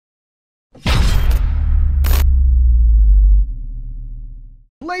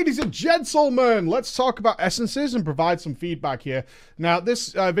Ladies and gentlemen, let's talk about essences and provide some feedback here. Now,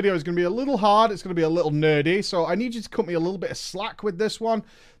 this video is going to be a little hard. It's going to be a little nerdy, so I need you to cut me a little bit of slack with this one.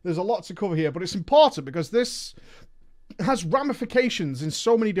 There's a lot to cover here, but it's important because this has ramifications in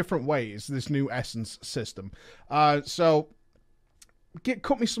so many different ways, this new essence system.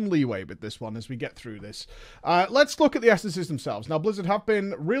 Cut me some leeway with this one as we get through this. Let's look at the essences themselves. Now, Blizzard have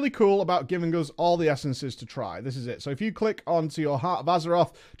been really cool about giving us all the essences to try. This is it. So if you click onto your Heart of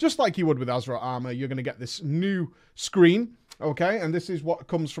Azeroth, just like you would with Azeroth Armor, you're going to get this new screen, okay? And this is what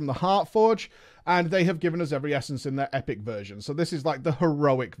comes from the Heart Forge, and they have given us every essence in their epic version. So this is like the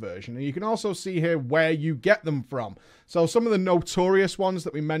heroic version. And you can also see here where you get them from. So some of the notorious ones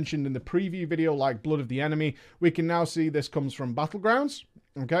that we mentioned in the preview video, like Blood of the Enemy, we can now see this comes from Battlegrounds.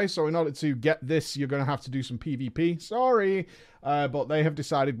 Okay, so in order to get this, you're going to have to do some PvP. Sorry, but they have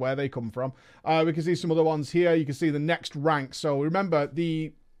decided where they come from. We can see some other ones here. You can see the next rank. So remember,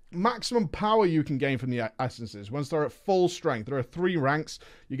 the maximum power you can gain from the essences, once they're at full strength, there are 3 ranks.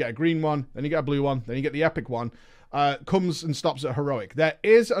 You get a green one, then you get a blue one, then you get the epic one. Comes and stops at heroic. There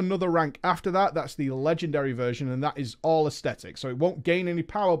is another rank after that. That's the legendary version, and that is all aesthetic. So it won't gain any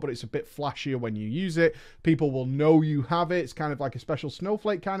power, but it's a bit flashier when you use it. People will know you have it. It's kind of like a special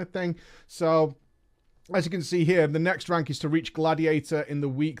snowflake kind of thing. So as you can see here, the next rank is to reach Gladiator in the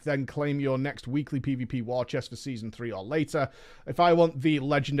week, then claim your next weekly PvP war chest for Season 3 or later. If I want the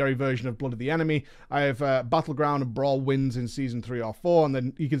legendary version of Blood of the Enemy, I have Battleground and Brawl wins in Season 3 or 4, and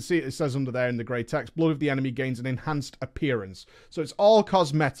then you can see it says under there in the grey text, Blood of the Enemy gains an enhanced appearance. So it's all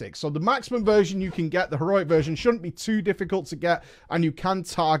cosmetic. So the maximum version you can get, the heroic version, shouldn't be too difficult to get, and you can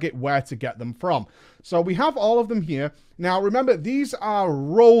target where to get them from. So we have all of them here. Now, remember, these are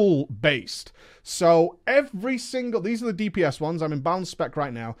role-based. So every single, these are the DPS ones. I'm in bound spec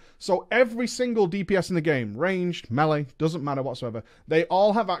right now. So every single DPS in the game, ranged, melee, doesn't matter whatsoever, they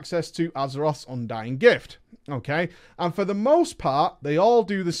all have access to Azeroth's Undying Gift. Okay? And for the most part, they all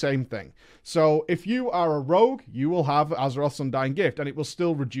do the same thing. So if you are a rogue, you will have Azeroth's Undying Gift, and it will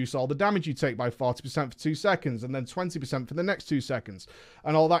still reduce all the damage you take by 40% for 2 seconds, and then 20% for the next 2 seconds,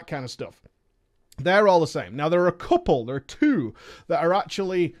 and all that kind of stuff. They're all the same. Now, there are 2 that are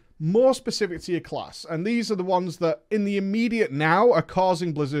actually more specific to your class. And these are the ones that, in the immediate now, are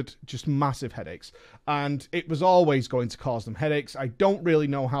causing Blizzard just massive headaches. And it was always going to cause them headaches. I don't really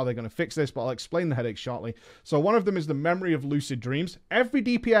know how they're going to fix this, but I'll explain the headaches shortly. So one of them is the Memory of Lucid Dreams. Every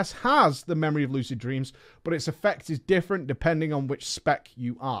DPS has the Memory of Lucid Dreams, but its effect is different depending on which spec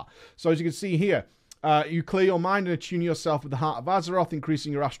you are. So as you can see here, you clear your mind and attune yourself with the Heart of Azeroth,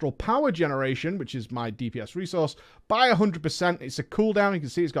 increasing your astral power generation, which is my DPS resource, by 100%. It's a cooldown. You can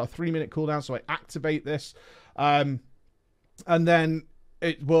see it's got a 3-minute cooldown, so I activate this. And then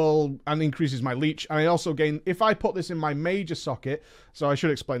it will, and increases my leech. And I also gain, if I put this in my major socket, so I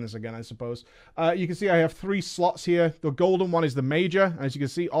should explain this again, I suppose. You can see I have 3 slots here. The golden one is the major. And as you can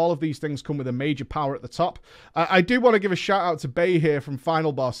see, all of these things come with a major power at the top. I do want to give a shout out to Bay here from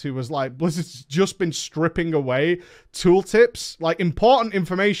Final Boss, who was like, Blizzard's just been stripping away tooltips, like important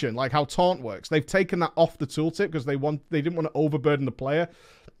information, like how taunt works. They've taken that off the tooltip because they didn't want to overburden the player.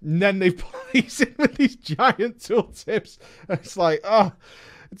 And then they put these in with these giant tooltips. It's like, oh,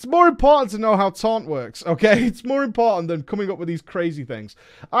 it's more important to know how taunt works, okay? It's more important than coming up with these crazy things.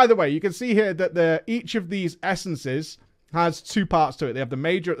 Either way, you can see here that each of these essences has 2 parts to it. They have the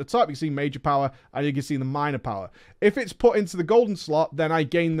major at the top, you can see major power, and you can see the minor power. If it's put into the golden slot, then I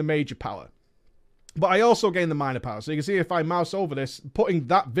gain the major power. But I also gain the minor power. So you can see if I mouse over this, putting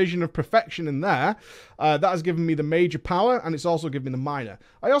that Vision of Perfection in there, that has given me the major power, and it's also given me the minor.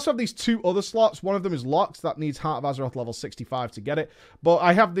 I also have these 2 other slots. One of them is locked. That needs Heart of Azeroth level 65 to get it. But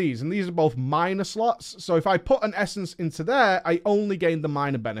I have these, and these are both minor slots. So if I put an essence into there, I only gain the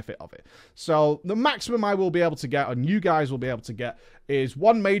minor benefit of it. So the maximum I will be able to get, and you guys will be able to get, is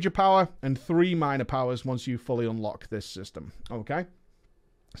 1 major power and 3 minor powers once you fully unlock this system. Okay?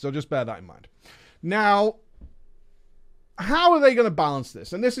 So just bear that in mind. Now, how are they going to balance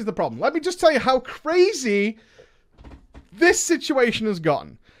this? And this is the problem. Let me just tell you how crazy this situation has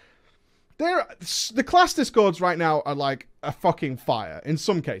gotten. The class discords right now are like a fucking fire in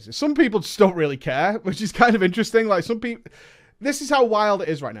some cases. Some people just don't really care, which is kind of interesting. Like some people, this is how wild it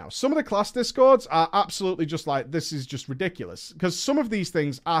is right now. Some of the class discords are absolutely just like, this is just ridiculous. Because some of these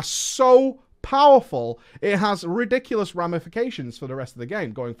things are so powerful, it has ridiculous ramifications for the rest of the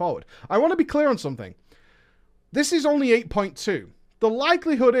game going forward. I want to be clear on something. This is only 8.2. The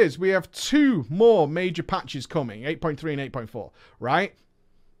likelihood is we have 2 more major patches coming, 8.3 and 8.4, right?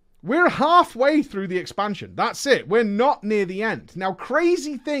 We're halfway through the expansion. That's it. We're not near the end. Now,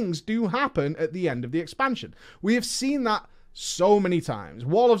 crazy things do happen at the end of the expansion. We have seen that so many times.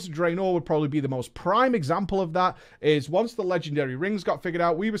 Wall of Draenor would probably be the most prime example of that, is once the legendary rings got figured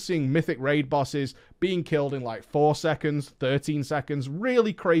out, we were seeing mythic raid bosses being killed in like 4 seconds, 13 seconds,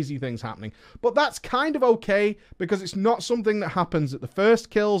 really crazy things happening. But that's kind of okay, because it's not something that happens at the first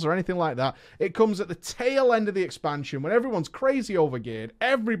kills or anything like that. It comes at the tail end of the expansion when everyone's crazy overgeared,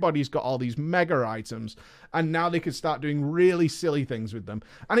 everybody's got all these mega items, and now they can start doing really silly things with them.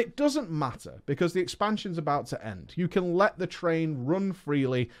 And it doesn't matter, because the expansion's about to end. You can let the train run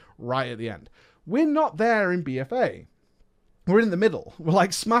freely right at the end. We're not there in BFA. We're in the middle. We're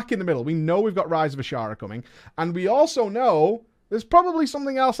like smack in the middle. We know we've got Rise of Ashara coming, and we also know there's probably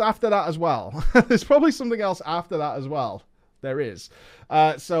something else after that as well. There's probably something else after that as well. There is.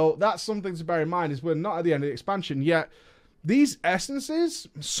 So that's something to bear in mind, is we're not at the end of the expansion yet. These essences,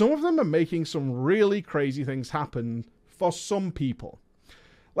 some of them are making some really crazy things happen for some people.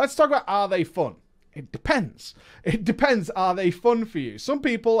 Let's talk about, are they fun? It depends. It depends. Are they fun for you? Some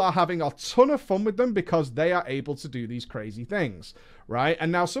people are having a ton of fun with them because they are able to do these crazy things, right? And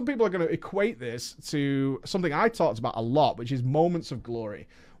now some people are going to equate this to something I talked about a lot, which is moments of glory.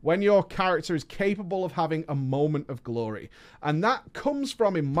 When your character is capable of having a moment of glory. And that comes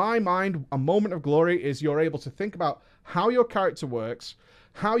from, in my mind, a moment of glory is you're able to think about how your character works,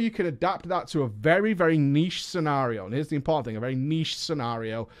 how you can adapt that to a very, very niche scenario. And here's the important thing, a very niche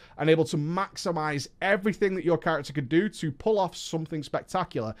scenario, and able to maximize everything that your character could do to pull off something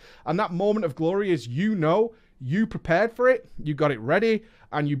spectacular. And that moment of glory is, you know, you prepared for it, you got it ready,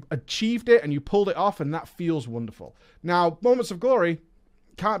 and you achieved it, and you pulled it off, and that feels wonderful. Now, moments of glory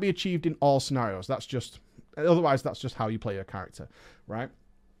can't be achieved in all scenarios. That's just, otherwise that's just how you play your character, right?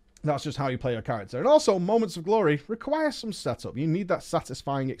 That's just how you play your character. And also, moments of glory require some setup. You need that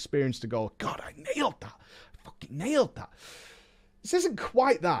satisfying experience to go, God, I nailed that. I fucking nailed that. This isn't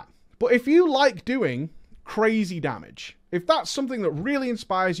quite that. But if you like doing crazy damage, if that's something that really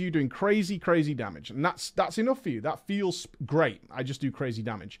inspires you, doing crazy, crazy damage, and that's enough for you, that feels great, I just do crazy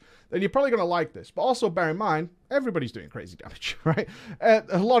damage, then you're probably going to like this. But also bear in mind, everybody's doing crazy damage, right?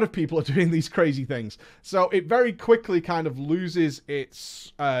 A lot of people are doing these crazy things. So it very quickly kind of loses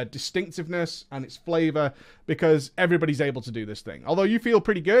its distinctiveness and its flavor, because everybody's able to do this thing. Although you feel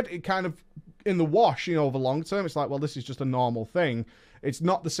pretty good, it kind of, in the wash, you know, over long term, it's like, well, this is just a normal thing. It's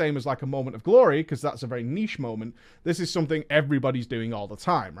not the same as like a moment of glory, because that's a very niche moment. This is something everybody's doing all the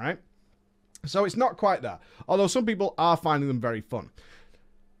time, right? So it's not quite that. Although some people are finding them very fun.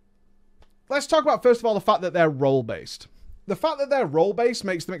 Let's talk about, first of all, the fact that they're role-based. The fact that they're role-based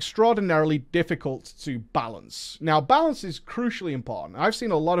makes them extraordinarily difficult to balance. Now, balance is crucially important. I've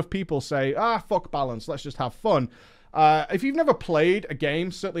seen a lot of people say, fuck balance, let's just have fun. If you've never played a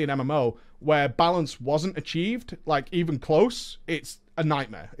game, certainly an MMO, where balance wasn't achieved, like even close, it's a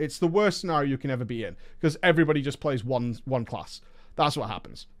nightmare. It's the worst scenario you can ever be in, because everybody just plays one class. That's what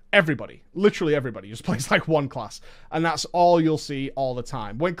happens. Everybody, literally everybody, just plays like one class, and that's all you'll see all the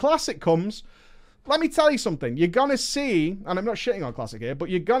time. When Classic comes, let me tell you something. You're going to see, and I'm not shitting on Classic here, but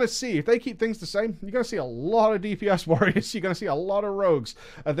you're going to see, if they keep things the same, you're going to see a lot of DPS warriors. You're going to see a lot of rogues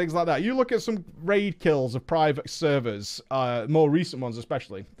and things like that. You look at some raid kills of private servers, more recent ones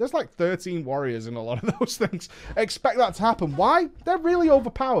especially. There's like 13 warriors in a lot of those things. Expect that to happen. Why? They're really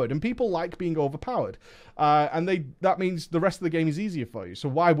overpowered, and people like being overpowered. And that means the rest of the game is easier for you. So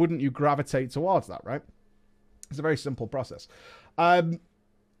why wouldn't you gravitate towards that, right? It's a very simple process.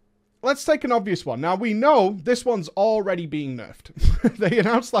 Let's take an obvious one. Now, we know this one's already being nerfed. They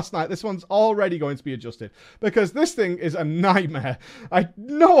announced last night this one's already going to be adjusted, because this thing is a nightmare. I had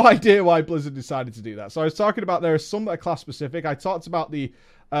no idea why Blizzard decided to do that. So I was talking about, there are some that are class specific. I talked about the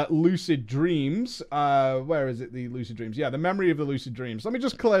lucid dreams. Where is it? The lucid dreams. Yeah, the memory of the lucid dreams. Let me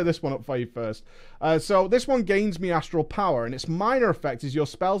just clear this one up for you first. So this one gains me astral power, and its minor effect is your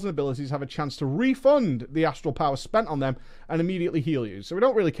spells and abilities have a chance to refund the astral power spent on them and immediately heal you. So we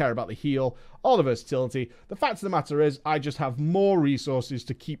don't really care about the heal or the versatility. The fact of the matter is, I just have more resources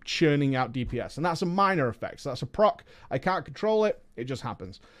to keep churning out DPS, and that's a minor effect. So that's a proc. I can't control it. It just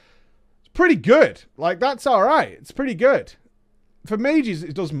happens. It's pretty good. Like, that's all right. It's pretty good. For mages,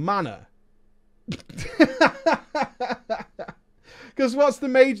 it does mana. Because what's the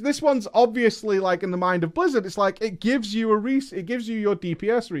mage? This one's obviously, like, in the mind of Blizzard, it's like, it gives you it gives you your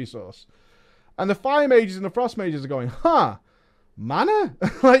DPS resource. And the fire mages and the frost mages are going, huh, mana?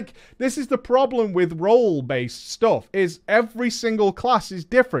 Like, this is the problem with role-based stuff, is every single class is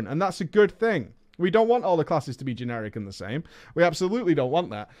different, and that's a good thing. We don't want all the classes to be generic and the same. We absolutely don't want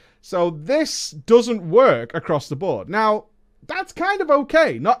that. So this doesn't work across the board. Now, that's kind of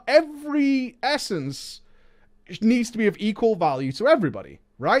okay. Not every essence needs to be of equal value to everybody,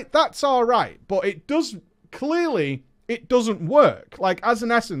 right? That's all right. But it does clearly it doesn't work. Like, as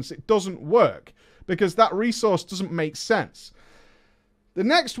an essence, it doesn't work because that resource doesn't make sense. The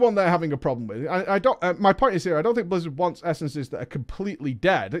next one they're having a problem with, I don't. My point is here, I don't think Blizzard wants essences that are completely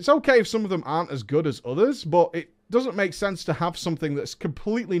dead. It's okay if some of them aren't as good as others, but it doesn't make sense to have something that's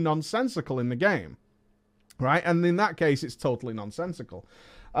completely nonsensical in the game, right? And in that case, it's totally nonsensical.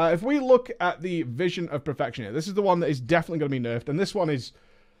 If we look at the Vision of Perfection here, this is the one that is definitely going to be nerfed, and this one is...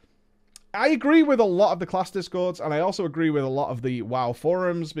 I agree with a lot of the class discords, and I also agree with a lot of the WoW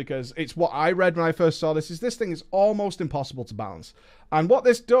forums, because it's what I read when I first saw this, is this thing is almost impossible to balance. And what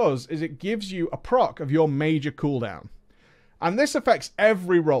this does is it gives you a proc of your major cooldown. And this affects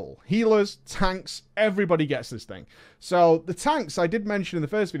every role. Healers, tanks, everybody gets this thing. So the tanks, I did mention in the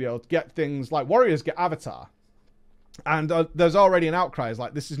first video, get things like warriors get Avatar. And there's already an outcry, it's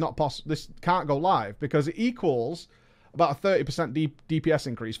like, this is not possible, this can't go live, because it equals about a 30% DPS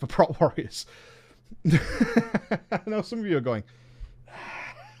increase for prot warriors. I know some of you are going.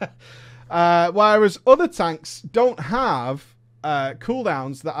 Whereas other tanks don't have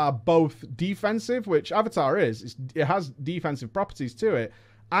cooldowns that are both defensive, which Avatar is. It has defensive properties to it,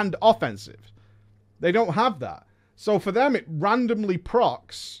 and offensive. They don't have that. So for them, it randomly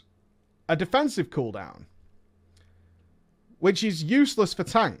procs a defensive cooldown, which is useless for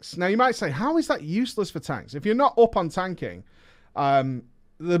tanks. Now, you might say, how is that useless for tanks? If you're not up on tanking,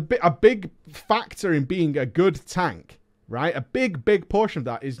 a big factor in being a good tank, right? A big portion of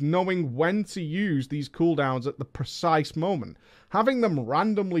that is knowing when to use these cooldowns at the precise moment. Having them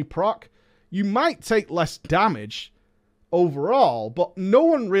randomly proc, you might take less damage overall, but no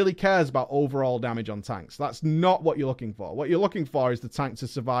one really cares about overall damage on tanks. That's not what you're looking for. What you're looking for is the tank to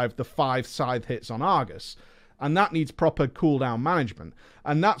survive the 5 scythe hits on Argus. And that needs proper cooldown management.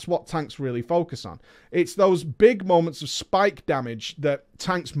 And that's what tanks really focus on. It's those big moments of spike damage that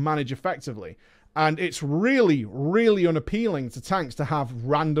tanks manage effectively. And it's really, really unappealing to tanks to have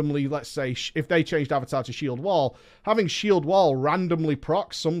randomly, let's say, if they changed Avatar to Shield Wall, having Shield Wall randomly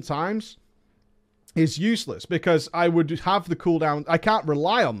proc sometimes is useless, because I would have the cooldown. I can't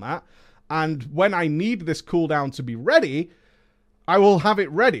rely on that. And when I need this cooldown to be ready, I will have it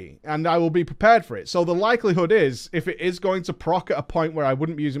ready, and I will be prepared for it. So the likelihood is, if it is going to proc at a point where I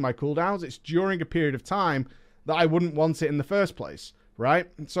wouldn't be using my cooldowns, it's during a period of time that I wouldn't want it in the first place, right?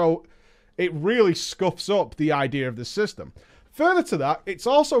 So it really scuffs up the idea of this system. Further to that, it's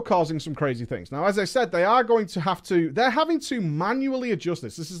also causing some crazy things. Now, as I said, they are going to have to... They're having to manually adjust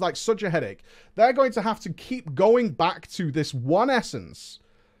this. This is like such a headache. They're going to have to keep going back to this one essence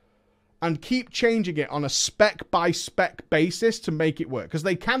and keep changing it on a spec-by-spec basis to make it work. Because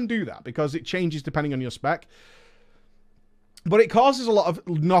they can do that, because it changes depending on your spec. But it causes a lot of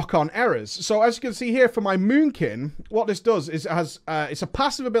knock-on errors. So as you can see here, for my Moonkin, what this does is it has it's a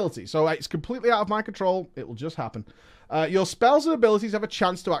passive ability. So it's completely out of my control. It will just happen. Your spells and abilities have a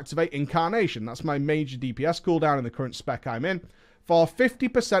chance to activate Incarnation. That's my major DPS cooldown in the current spec I'm in, for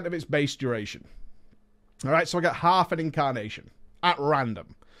 50% of its base duration. All right, so I get half an Incarnation at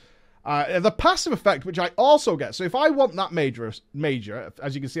random. The passive effect, which I also get, so if I want that major,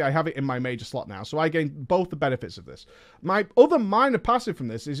 as you can see, I have it in my major slot now, so I gain both the benefits of this. My other minor passive from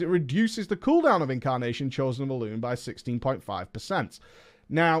this is it reduces the cooldown of Incarnation Chosen of Elune by 16.5%.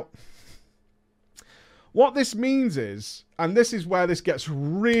 Now, what this means is, and this is where this gets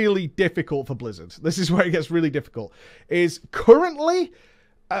really difficult for Blizzard, this is where it gets really difficult, is currently...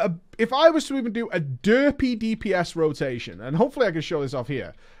 if I was to even do a derpy DPS rotation, and hopefully I can show this off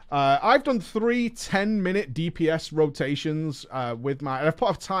here, I've done 3 10-minute DPS rotations with my... And I've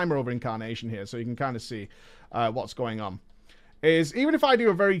put a timer over Incarnation here, so you can kind of see what's going on. Is even if I do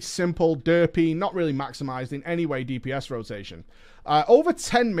a very simple, derpy, not really maximized in any way DPS rotation, over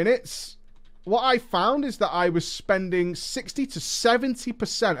 10 minutes, what I found is that I was spending 60 to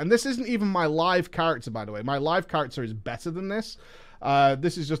 70%, and this isn't even my live character, by the way. My live character is better than this.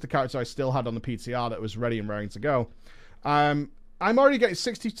 This is just the character I still had on the PTR that was ready and raring to go. I'm already getting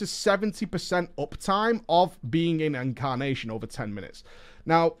 60 to 70% uptime of being in Incarnation over 10 minutes.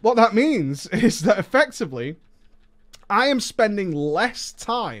 Now, what that means is that effectively, I am spending less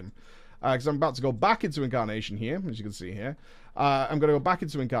time, because I'm about to go back into Incarnation here, as you can see here. I'm going to go back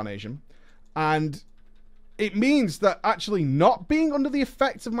into Incarnation, and it means that actually not being under the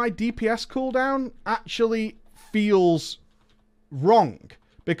effect of my DPS cooldown actually feels wrong,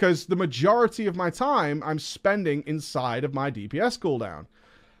 because the majority of my time I'm spending inside of my DPS cooldown.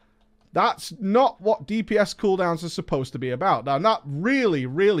 That's not what DPS cooldowns are supposed to be about. Now, that really,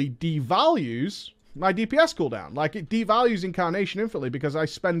 really devalues my DPS cooldown. Like, it devalues Incarnation infinitely because I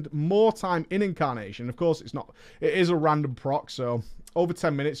spend more time in Incarnation. Of course, it's not. It is a random proc, so over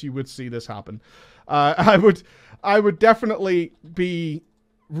 10 minutes you would see this happen. I would definitely be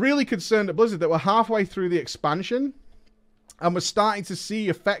really concerned at Blizzard that we're halfway through the expansion and we're starting to see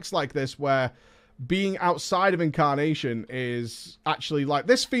effects like this where being outside of Incarnation is actually like,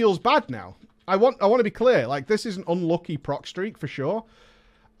 this feels bad now. I want to be clear, like, this is an unlucky proc streak for sure.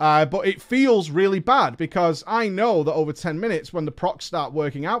 But it feels really bad because I know that over 10 minutes when the procs start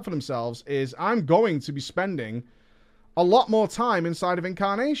working out for themselves is I'm going to be spending a lot more time inside of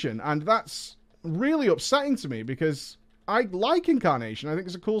Incarnation. And that's really upsetting to me because I like Incarnation. I think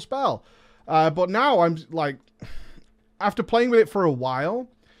it's a cool spell. But now I'm like, after playing with it for a while,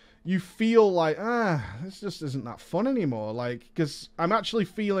 you feel like, this just isn't that fun anymore. Like, because I'm actually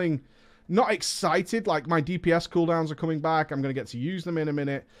feeling not excited, like my DPS cooldowns are coming back. I'm going to get to use them in a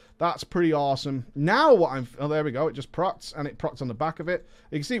minute. That's pretty awesome. Now what I'm... Oh, there we go. It just procs, and it procs on the back of it.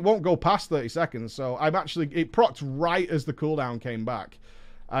 You can see it won't go past 30 seconds, so I'm actually... It procs right as the cooldown came back.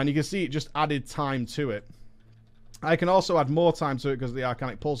 And you can see it just added time to it. I can also add more time to it because of the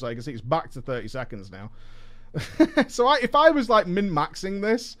Arcanic Pulsar. You can see it's back to 30 seconds now. So if I was, like, min-maxing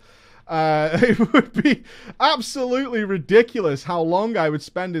this... it would be absolutely ridiculous how long I would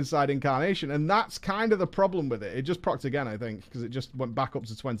spend inside Incarnation, and that's kind of the problem with it. It just procced again, I think, because it just went back up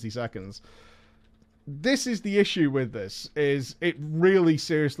to 20 seconds. This is the issue with this, is it really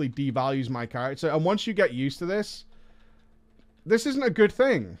seriously devalues my character, and once you get used to this, this isn't a good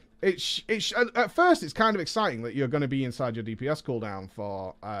thing. At first, it's kind of exciting that you're going to be inside your DPS cooldown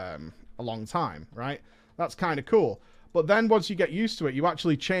for a long time, right? That's kind of cool. But then once you get used to it, you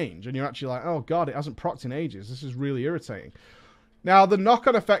actually change. And you're actually like, oh, God, it hasn't procced in ages. This is really irritating. Now, the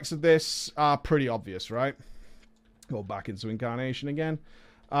knock-on effects of this are pretty obvious, right? Go back into Incarnation again.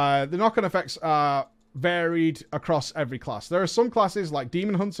 The knock-on effects are varied across every class. There are some classes like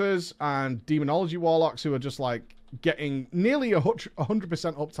Demon Hunters and Demonology Warlocks who are just like getting nearly 100%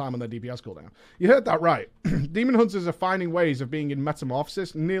 uptime on their DPS cooldown. You heard that right. Demon Hunters are finding ways of being in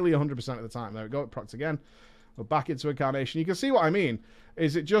Metamorphosis nearly 100% of the time. There we go, it procced again. We're back into Incarnation. You can see what I mean.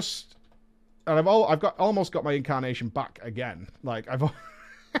 Is it just... And I've almost got my Incarnation back again. Like,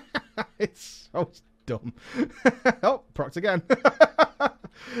 it's so dumb. Oh, procced again.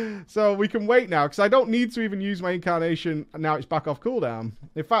 So we can wait now, because I don't need to even use my Incarnation, and now it's back off cooldown.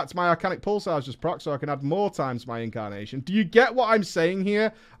 In fact, my Arcanic Pulsar is just proc, so I can add more time to my Incarnation. Do you get what I'm saying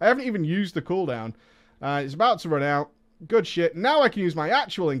here? I haven't even used the cooldown. It's about to run out. Good shit. Now I can use my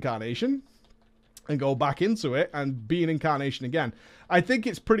actual Incarnation and go back into it and be an Incarnation again. I think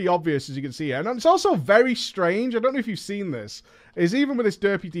it's pretty obvious, as you can see here. And it's also very strange, I don't know if you've seen this, is even with this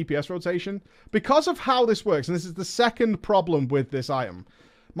derpy DPS rotation, because of how this works, and this is the second problem with this item,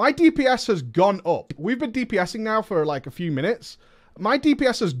 my DPS has gone up. We've been DPSing now for like a few minutes. My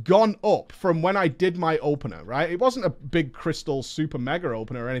DPS has gone up from when I did my opener, right? It wasn't a big crystal super mega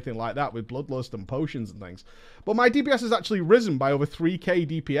opener or anything like that with Bloodlust and potions and things. But my DPS has actually risen by over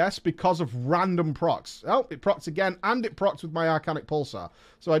 3k DPS because of random procs. Oh, it procs again, and it procs with my Arcanic Pulsar.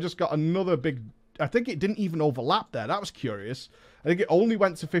 So I just got another big... I think it didn't even overlap there. That was curious. I think it only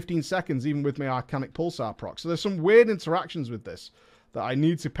went to 15 seconds even with my Arcanic Pulsar proc. So there's some weird interactions with this that I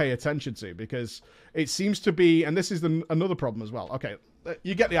need to pay attention to, because it seems to be, and this is another problem as well. Okay,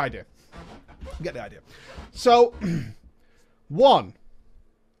 you get the idea. You get the idea. So, one,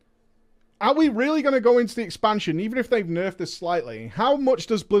 are we really going to go into the expansion, even if they've nerfed this slightly? How much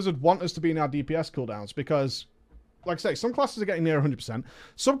does Blizzard want us to be in our DPS cooldowns? Because, like I say, some classes are getting near 100%.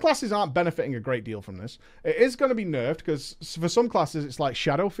 Some classes aren't benefiting a great deal from this. It is going to be nerfed, because for some classes, it's like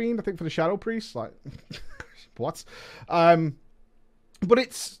Shadow Fiend, I think, for the Shadow Priest. Like, what? But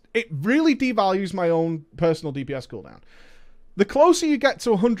it really devalues my own personal DPS cooldown. The closer you get to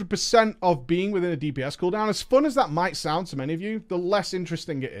 100% of being within a DPS cooldown, as fun as that might sound to many of you, the less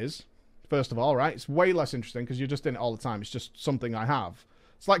interesting it is. First of all, right? It's way less interesting because you're just in it all the time. It's just something I have.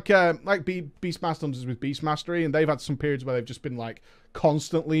 It's like Beastmaster Hunters with Beast Mastery, and they've had some periods where they've just been like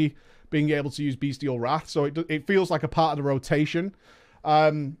constantly being able to use Bestial Wrath, so it feels like a part of the rotation.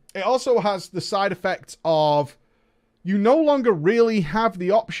 It also has the side effect of you no longer really have the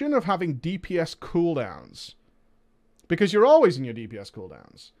option of having DPS cooldowns, because you're always in your DPS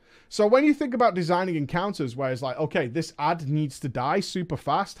cooldowns. So when you think about designing encounters where it's like, okay, this ad needs to die super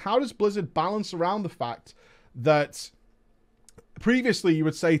fast, how does Blizzard balance around the fact that previously you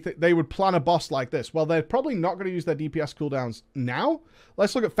would say they would plan a boss like this? Well, they're probably not going to use their DPS cooldowns now.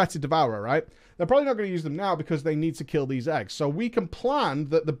 Let's look at Fetid Devourer, right? They're probably not going to use them now because they need to kill these eggs. So we can plan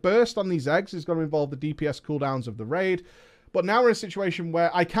that the burst on these eggs is going to involve the DPS cooldowns of the raid. But now we're in a situation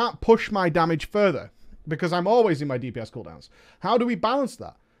where I can't push my damage further because I'm always in my DPS cooldowns. How do we balance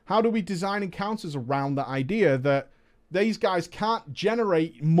that? How do we design encounters around the idea that these guys can't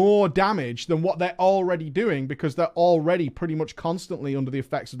generate more damage than what they're already doing because they're already pretty much constantly under the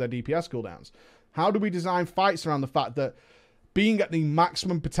effects of their DPS cooldowns? How do we design fights around the fact that being at the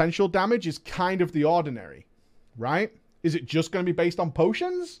maximum potential damage is kind of the ordinary, right? Is it just going to be based on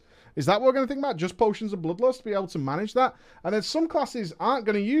potions? Is that what we're going to think about? Just potions of bloodlust to be able to manage that? And then some classes aren't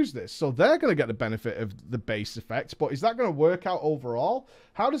going to use this, so they're going to get the benefit of the base effects, but is that going to work out overall?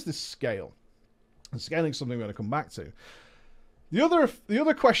 How does this scale? And scaling is something we're going to come back to. The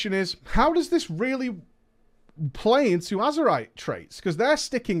other question is, how does this really play into Azerite traits? Because they're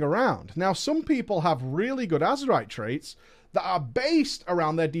sticking around. Now, some people have really good Azerite traits that are based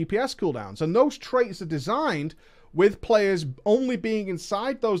around their DPS cooldowns, and those traits are designed with players only being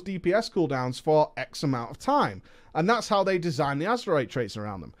inside those DPS cooldowns for X amount of time. And that's how they design the Azerite traits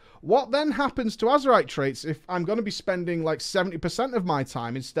around them. What then happens to Azerite traits if I'm going to be spending like 70% of my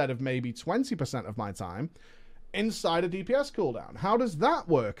time instead of maybe 20% of my time inside a DPS cooldown? How does that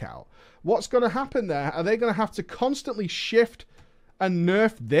work out? What's going to happen there? Are they going to have to constantly shift and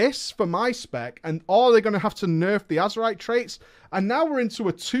nerf this for my spec, and or are they going to have to nerf the Azerite traits? And now we're into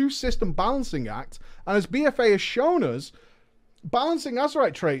a two-system balancing act, and as BFA has shown us, balancing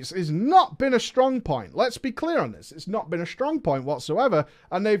Azerite traits has not been a strong point. Let's be clear on this. It's not been a strong point whatsoever,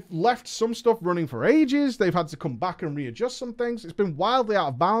 and they've left some stuff running for ages. They've had to come back and readjust some things. It's been wildly out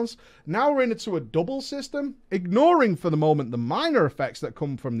of balance. Now we're into a double system, ignoring for the moment the minor effects that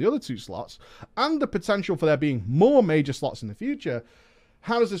come from the other two slots, and the potential for there being more major slots in the future.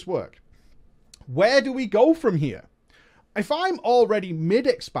 How does this work? Where do we go from here? If I'm already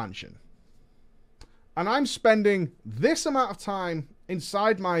mid-expansion, and I'm spending this amount of time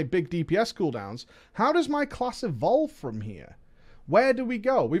inside my big DPS cooldowns, how does my class evolve from here? Where do we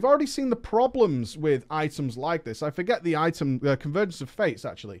go? We've already seen the problems with items like this. I forget the item, Convergence of Fates,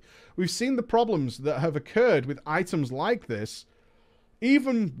 actually. We've seen the problems that have occurred with items like this,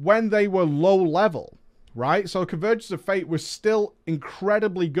 even when they were low level, right? So Convergence of Fate was still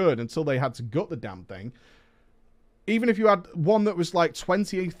incredibly good until they had to gut the damn thing. Even if you had one that was like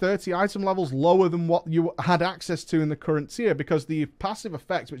 20, 30 item levels lower than what you had access to in the current tier, because the passive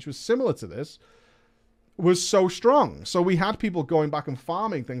effect, which was similar to this, was so strong. So we had people going back and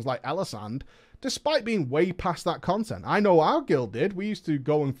farming things like Elisand, despite being way past that content. I know our guild did. We used to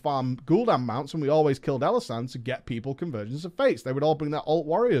go and farm Gul'dan mounts, and we always killed Elisand to get people Convergence of Fates. They would all bring their alt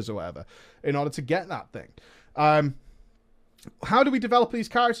warriors or whatever in order to get that thing. How do we develop these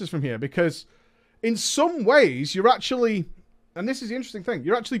characters from here? Because in some ways, you're actually, and this is the interesting thing,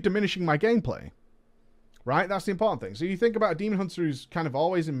 you're actually diminishing my gameplay, right? That's the important thing. So you think about a Demon Hunter who's kind of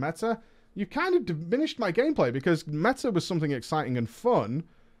always in meta, you kind of diminished my gameplay because meta was something exciting and fun.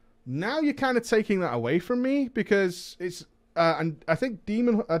 Now you're kind of taking that away from me because it's, and I think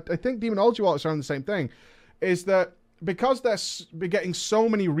Demonology Walks are on the same thing, is that because they're getting so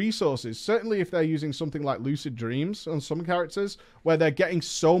many resources, certainly if they're using something like Lucid Dreams on some characters, where they're getting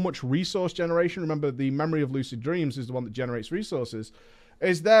so much resource generation, remember the memory of Lucid Dreams is the one that generates resources,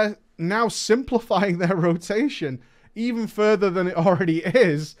 is they're now simplifying their rotation even further than it already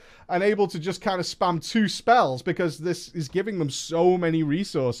is, and able to just kind of spam 2 spells because this is giving them so many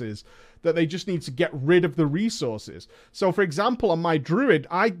resources that they just need to get rid of the resources. So for example, on my Druid,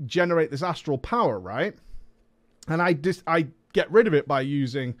 I generate this astral power, right? And I get rid of it by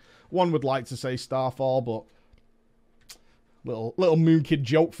using, one would like to say Starfall, but little Moon Kid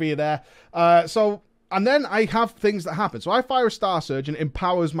joke for you there. And then I have things that happen. So I fire a Star Surge and it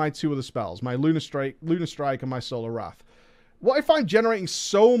empowers my 2 other spells, my Lunar Strike and my Solar Wrath. What if I'm generating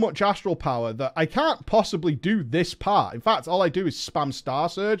so much astral power that I can't possibly do this part? In fact, all I do is spam Star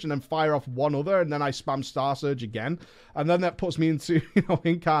Surge and then fire off one other, and then I spam Star Surge again. And then that puts me into,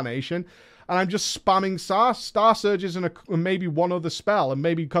 Incarnation. And I'm just spamming Star Surges and maybe one other spell. And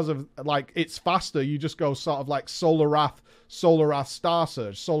maybe because of, like, it's faster, you just go sort of like Solar Wrath, Star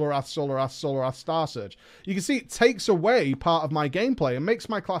Surge, Solar Wrath, Star Surge. You can see it takes away part of my gameplay and makes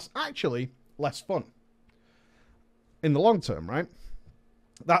my class actually less fun. In the long term, right?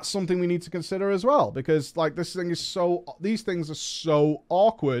 That's something we need to consider as well. Because, like, these things are so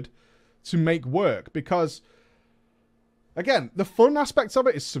awkward to make work. Because, again, the fun aspect of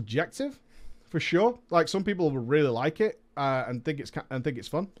it is subjective. For sure. Like, some people will really like it and think it's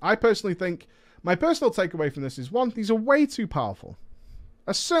fun. I personally think, my personal takeaway from this is, one, these are way too powerful.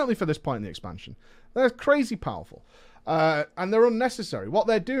 Certainly for this point in the expansion. They're crazy powerful. And they're unnecessary. What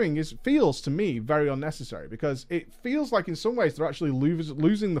they're doing feels to me very unnecessary, because it feels like in some ways they're actually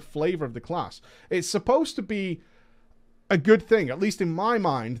losing the flavor of the class. It's supposed to be a good thing, at least in my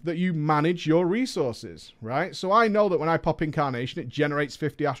mind, that you manage your resources, right? So I know that when I pop Incarnation, it generates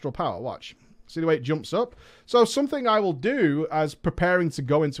 50 astral power. Watch. See the way it jumps up? So something I will do as preparing to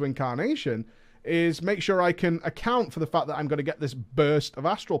go into Incarnation is make sure I can account for the fact that I'm going to get this burst of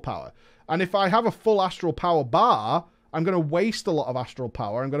astral power. And if I have a full astral power bar, I'm going to waste a lot of astral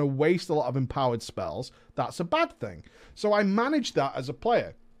power. I'm going to waste a lot of empowered spells. That's a bad thing. So I manage that as a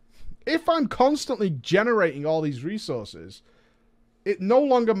player. If I'm constantly generating all these resources, it no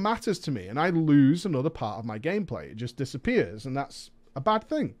longer matters to me, and I lose another part of my gameplay. It just disappears, and that's a bad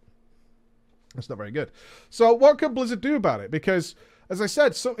thing. That's not very good. So what could Blizzard do about it? Because, as I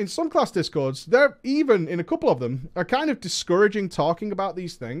said, in some class discords, they're even, in a couple of them, are kind of discouraging talking about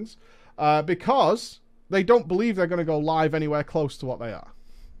these things because they don't believe they're going to go live anywhere close to what they are.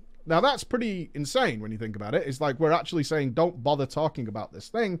 Now, that's pretty insane when you think about it. It's like we're actually saying don't bother talking about this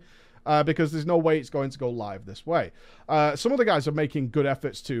thing because there's no way it's going to go live this way. Some of the guys are making good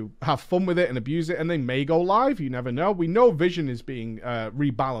efforts to have fun with it and abuse it, and they may go live. You never know. We know Vision is being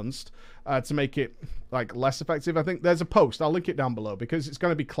rebalanced to make it like less effective. I think there's a post. I'll link it down below because it's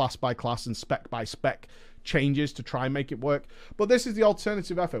going to be class by class and spec by spec changes to try and make it work. But this is the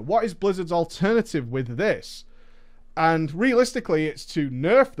alternative effort. What is Blizzard's alternative with this? And realistically, it's to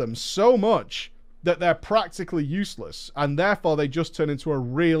nerf them so much that they're practically useless, and therefore they just turn into a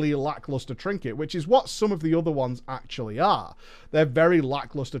really lackluster trinket, which is what some of the other ones actually are. They're very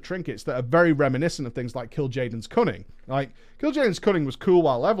lackluster trinkets that are very reminiscent of things like Kil'jaeden's Cunning. Like, Kil'jaeden's Cunning was cool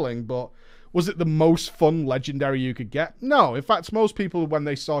while leveling, but was it the most fun legendary you could get? No. In fact, most people, when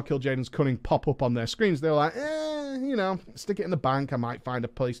they saw Kil'jaeden's Cunning pop up on their screens, they were like, you know, stick it in the bank, I might find a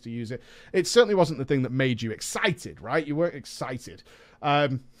place to use it. It certainly wasn't the thing that made you excited, right? You weren't excited.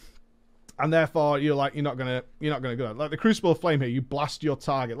 And therefore, you're like, you're not gonna go. Like the Crucible of Flame here, you blast your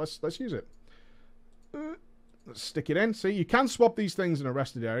target. Let's use it. Let's stick it in. See, you can swap these things in a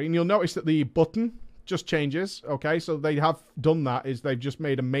rested area, and you'll notice that the button just changes. Okay, so they have done that. Is they've just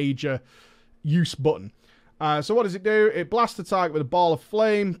made a major use button. So what does it do? It blasts the target with a ball of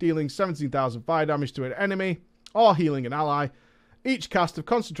flame, dealing 17,000 fire damage to an enemy, or healing an ally. Each cast of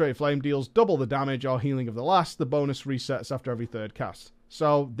concentrated flame deals double the damage or healing of the last. The bonus resets after every third cast.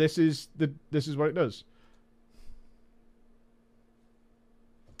 So this is what it does.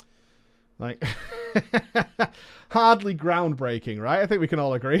 Like hardly groundbreaking, right? I think we can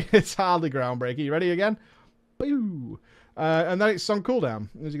all agree it's hardly groundbreaking. You ready again? Boo! And then it's on cooldown.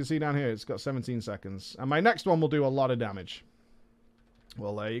 As you can see down here, it's got 17 seconds. And my next one will do a lot of damage.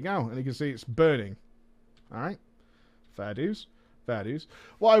 Well, there you go. And you can see it's burning. All right. Fair dues. Fair dues.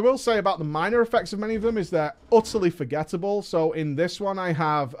 What I will say about the minor effects of many of them is they're utterly forgettable. So in this one, I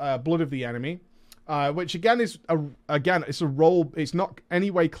have Blood of the Enemy, which again is it's a role. It's not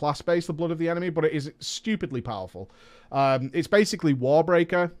any way class based, the Blood of the Enemy, but it is stupidly powerful. It's basically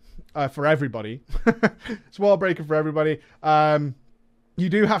Warbreaker for everybody. It's Warbreaker for everybody. You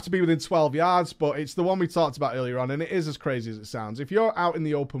do have to be within 12 yards, but it's the one we talked about earlier on, and it is as crazy as it sounds. If you're out in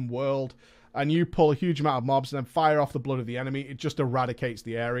the open world and you pull a huge amount of mobs and then fire off the Blood of the Enemy, it just eradicates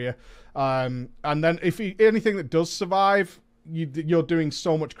the area. And then if anything that does survive, you're doing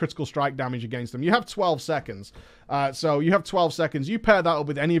so much critical strike damage against them. You have 12 seconds. So you have 12 seconds. You pair that up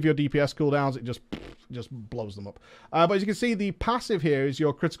with any of your DPS cooldowns, it just blows them up. But as you can see, the passive here is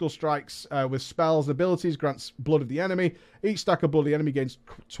your critical strikes with spells and abilities, grants Blood of the Enemy. Each stack of Blood of the Enemy gains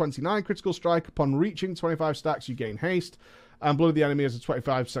 29 critical strike. Upon reaching 25 stacks, you gain haste. And Blood of the Enemy has a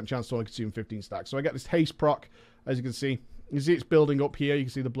 25% chance to only consume 15 stacks. So I get this haste proc, as you can see. You see it's building up here. You can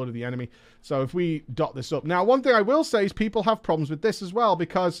see the Blood of the Enemy. So if we dot this up. Now, one thing I will say is people have problems with this as well,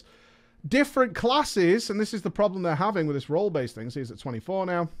 because different classes, and this is the problem they're having with this role-based thing. See, it's at 24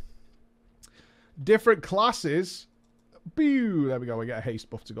 now. Different classes. Pew! There we go. We get a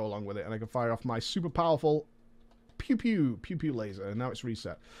haste buff to go along with it. And I can fire off my super powerful pew-pew laser. And now it's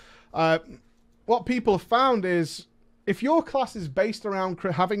reset. What people have found is, if your class is based around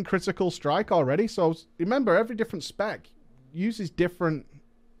having critical strike already, so remember, every different spec uses different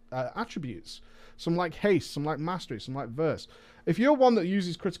attributes. Some like haste, some like mastery, some like verse. If you're one that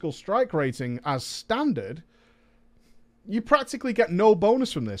uses critical strike rating as standard, you practically get no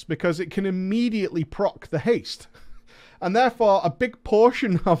bonus from this because it can immediately proc the haste. And therefore, a big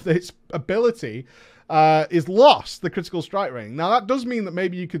portion of its ability is lost, the critical strike rating. Now, that does mean that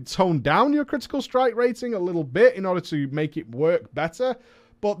maybe you could tone down your critical strike rating a little bit in order to make it work better.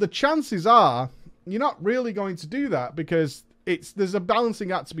 But the chances are you're not really going to do that because there's a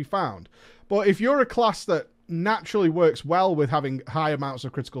balancing act to be found. But if you're a class that naturally works well with having high amounts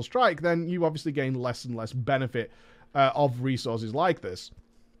of critical strike, then you obviously gain less and less benefit of resources like this.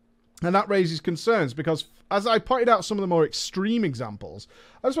 And that raises concerns because, as I pointed out some of the more extreme examples,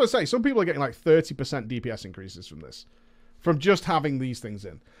 I just want to say, some people are getting like 30% DPS increases from this. From just having these things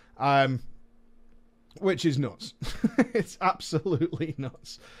in. Which is nuts. It's absolutely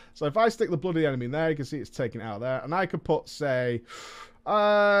nuts. So if I stick the blood of the enemy in there, you can see it's taken out of there. And I could put, say,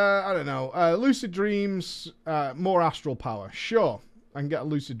 I don't know, Lucid Dreams, more Astral Power. Sure, I can get a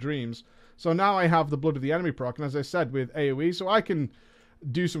Lucid Dreams. So now I have the blood of the enemy proc, and as I said, with AoE, so I can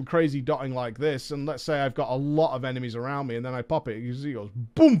do some crazy dotting like this, and let's say I've got a lot of enemies around me, and then I pop it, you see it goes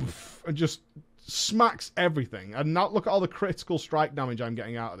boom, and just smacks everything. And now look at all the critical strike damage I'm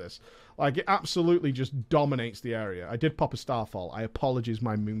getting out of this. Like, it absolutely just dominates the area. I did pop a Starfall. I apologize,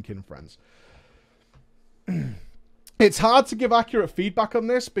 my Moonkin friends. It's hard to give accurate feedback on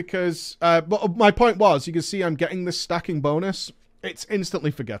this because, but my point was, you can see I'm getting this stacking bonus. It's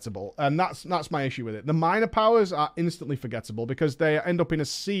instantly forgettable, and that's my issue with it. The minor powers are instantly forgettable because they end up in a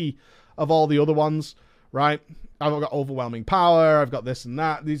sea of all the other ones, right? I've got overwhelming power, I've got this and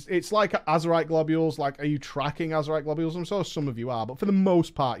that. It's like Azerite globules. Like, are you tracking Azerite globules? I'm sure some of you are, but for the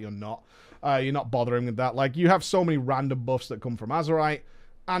most part, you're not. You're not bothering with that. Like, you have so many random buffs that come from Azerite,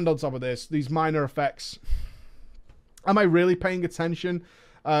 and on top of this, these minor effects. Am I really paying attention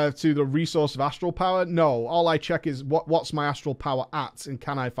to the resource of astral power? No. All I check is what's my astral power at, and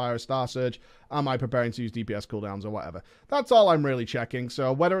can I fire a Star Surge? Am I preparing to use DPS cooldowns or whatever? That's all I'm really checking.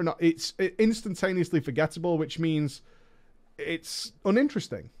 So whether or not it's instantaneously forgettable, which means it's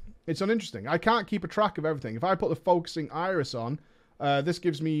uninteresting. It's uninteresting. I can't keep a track of everything. If I put the focusing iris on, this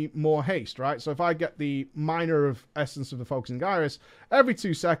gives me more haste, right? So if I get the minor of essence of the focusing iris, every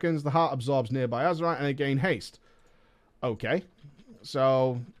 2 seconds, the heart absorbs nearby Azerite and I gain haste. Okay.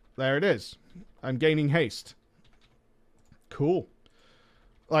 So there it is. I'm gaining haste. Cool.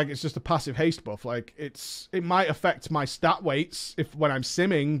 Like, it's just a passive haste buff. Like, it might affect my stat weights when I'm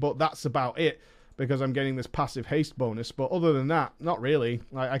simming, but that's about it because I'm getting this passive haste bonus. But other than that, not really.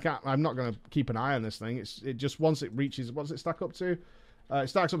 Like, I'm not going to keep an eye on this thing. It just, once it reaches, what does it stack up to? It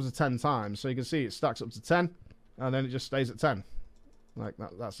stacks up to 10 times. So you can see it stacks up to 10 and then it just stays at 10. Like,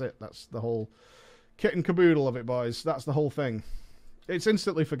 that's it. That's the whole kit and caboodle of it, boys. That's the whole thing. It's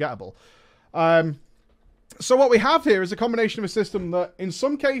instantly forgettable. So what we have here is a combination of a system that, in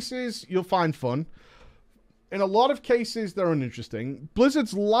some cases, you'll find fun. In a lot of cases, they're uninteresting.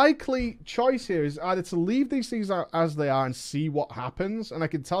 Blizzard's likely choice here is either to leave these things out as they are and see what happens, and I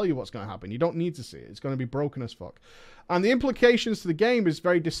can tell you what's going to happen. You don't need to see it. It's going to be broken as fuck. And the implications to the game is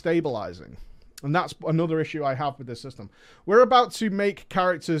very destabilizing. And that's another issue I have with this system. We're about to make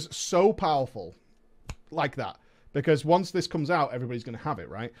characters so powerful like that. Because once this comes out, everybody's going to have it,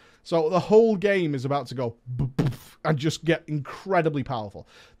 right? So the whole game is about to go and just get incredibly powerful.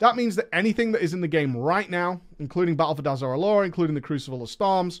 That means that anything that is in the game right now, including Battle for Dazor Allure, including the Crucible of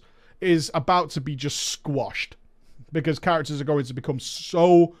Storms, is about to be just squashed. Because characters are going to become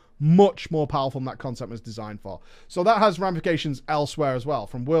so much more powerful than that concept was designed for. So that has ramifications elsewhere as well.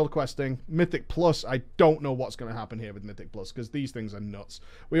 From World Questing, Mythic Plus, I don't know what's going to happen here with Mythic Plus, because these things are nuts.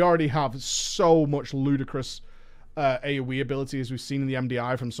 We already have so much ludicrous AoE ability, as we've seen in the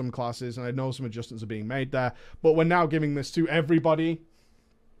MDI from some classes, and I know some adjustments are being made there, but we're now giving this to everybody.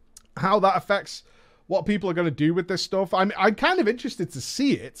 How that affects what people are going to do with this stuff, I'm kind of interested to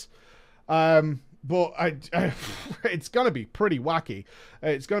see it, but it's going to be pretty wacky.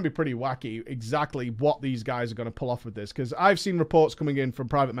 It's going to be pretty wacky exactly what these guys are going to pull off with this, because I've seen reports coming in from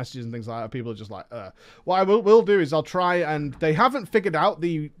private messages and things like that. People are just like, What I will do is I'll try, and they haven't figured out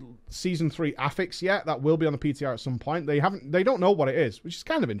the Season 3 affix yet. That will be on the PTR at some point. They don't know what it is, which is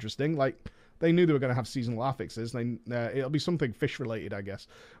kind of interesting. Like, they knew they were going to have seasonal affixes. It'll be something fish-related, I guess.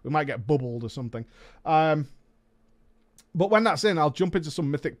 We might get bubbled or something. But when that's in, I'll jump into some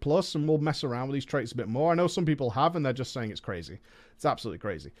Mythic Plus and we'll mess around with these traits a bit more. I know some people have, and they're just saying it's crazy. It's absolutely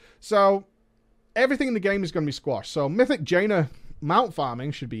crazy. So, everything in the game is going to be squashed. So, Mythic Jaina mount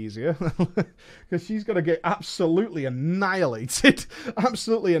farming should be easier. Because she's going to get absolutely annihilated.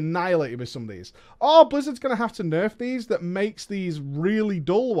 Absolutely annihilated with some of these. Or Blizzard's going to have to nerf these that makes these really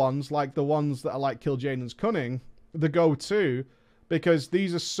dull ones, like the ones that are like Kil'jaeden's Cunning, the go-to. Because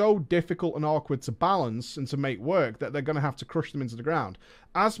these are so difficult and awkward to balance and to make work that they're going to have to crush them into the ground.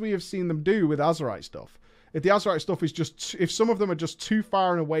 As we have seen them do with Azerite stuff. If the Azerite stuff is just... If some of them are just too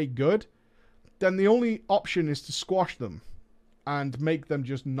far and away good, then the only option is to squash them and make them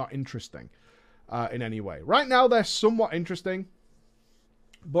just not interesting in any way. Right now, they're somewhat interesting,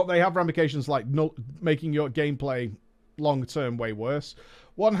 but they have ramifications like making your gameplay long-term way worse.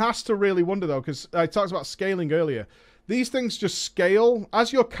 One has to really wonder, though, because I talked about scaling earlier. these things just scale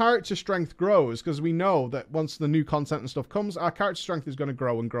as your character strength grows, because we know that once the new content and stuff comes, our character strength is going to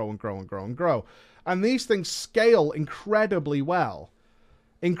grow and grow and grow and grow and grow. And these things scale incredibly well.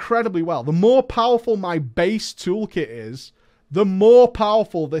 Incredibly well. The more powerful my base toolkit is, the more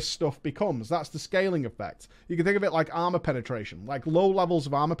powerful this stuff becomes. That's the scaling effect. You can think of it like armor penetration. Like low levels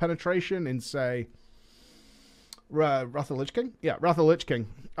of armor penetration in, say, Wrath of the Lich King? Yeah, Wrath of the Lich King.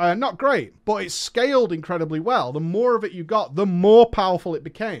 Not great, but it scaled incredibly well. The more of it you got, the more powerful it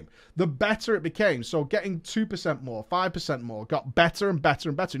became. The better it became. So getting 2% more, 5% more, got better and better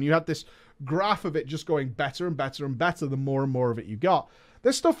and better. And you had this graph of it just going better and better and better the more and more of it you got.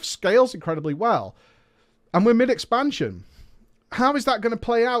 This stuff scales incredibly well. And we're mid-expansion. How is that going to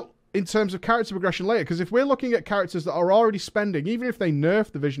play out in terms of character progression later? Because if we're looking at characters that are already spending, even if they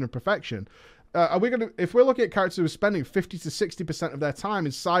nerf the Vision of Perfection, if we're looking at characters who are spending 50 to 60% of their time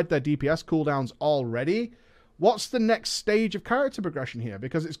inside their DPS cooldowns already, what's the next stage of character progression here?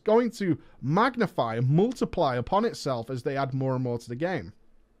 Because it's going to magnify and multiply upon itself as they add more and more to the game.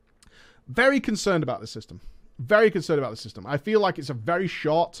 Very concerned about the system. Very concerned about the system. I feel like it's a very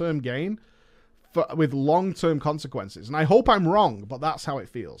short-term gain with long-term consequences. And I hope I'm wrong, but that's how it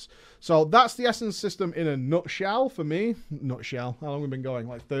feels. So that's the Essence system in a nutshell for me. Nutshell. How long have we been going?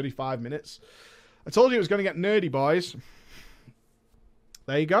 Like 35 minutes. I told you it was going to get nerdy, boys.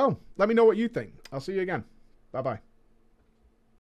 There you go. Let me know what you think. I'll see you again. Bye-bye.